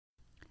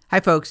Hi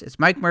folks, it's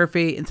Mike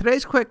Murphy, and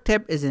today's quick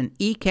tip is in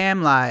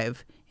Ecamm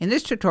Live. In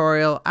this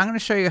tutorial, I'm going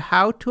to show you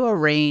how to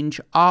arrange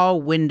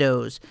all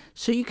windows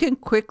so you can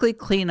quickly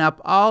clean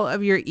up all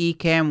of your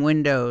Ecamm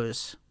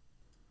windows.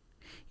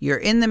 You're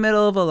in the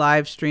middle of a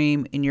live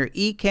stream and your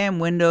Ecamm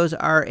windows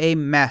are a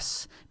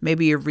mess.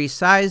 Maybe you've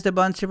resized a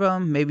bunch of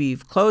them, maybe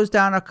you've closed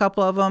down a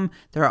couple of them,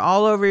 they're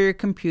all over your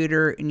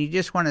computer and you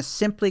just want to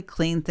simply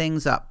clean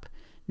things up.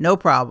 No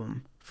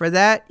problem. For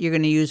that, you're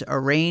going to use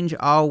Arrange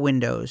All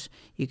Windows.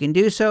 You can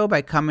do so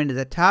by coming to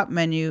the top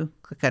menu,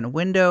 click on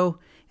Window,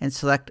 and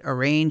select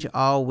Arrange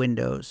All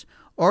Windows.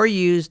 Or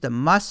use the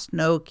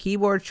must-know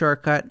keyboard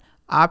shortcut,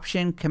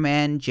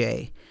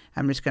 Option-Command-J.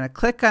 I'm just going to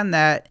click on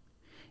that,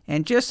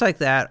 and just like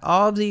that,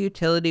 all of the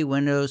utility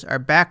windows are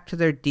back to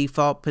their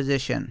default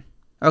position.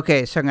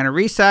 Okay, so I'm going to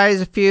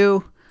resize a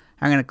few.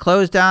 I'm going to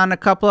close down a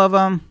couple of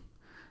them.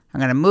 I'm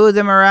going to move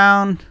them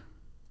around.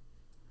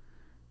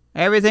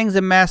 Everything's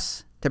a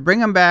mess. To bring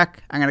them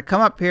back, I'm going to come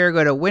up here,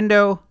 go to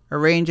Window,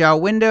 Arrange All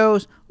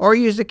Windows, or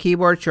use the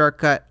keyboard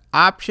shortcut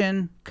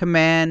Option,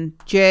 Command,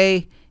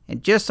 J,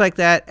 and just like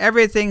that,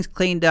 everything's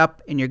cleaned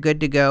up and you're good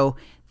to go.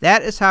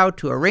 That is how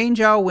to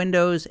arrange all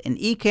windows in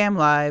Ecamm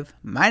Live.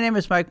 My name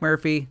is Mike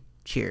Murphy.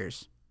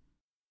 Cheers.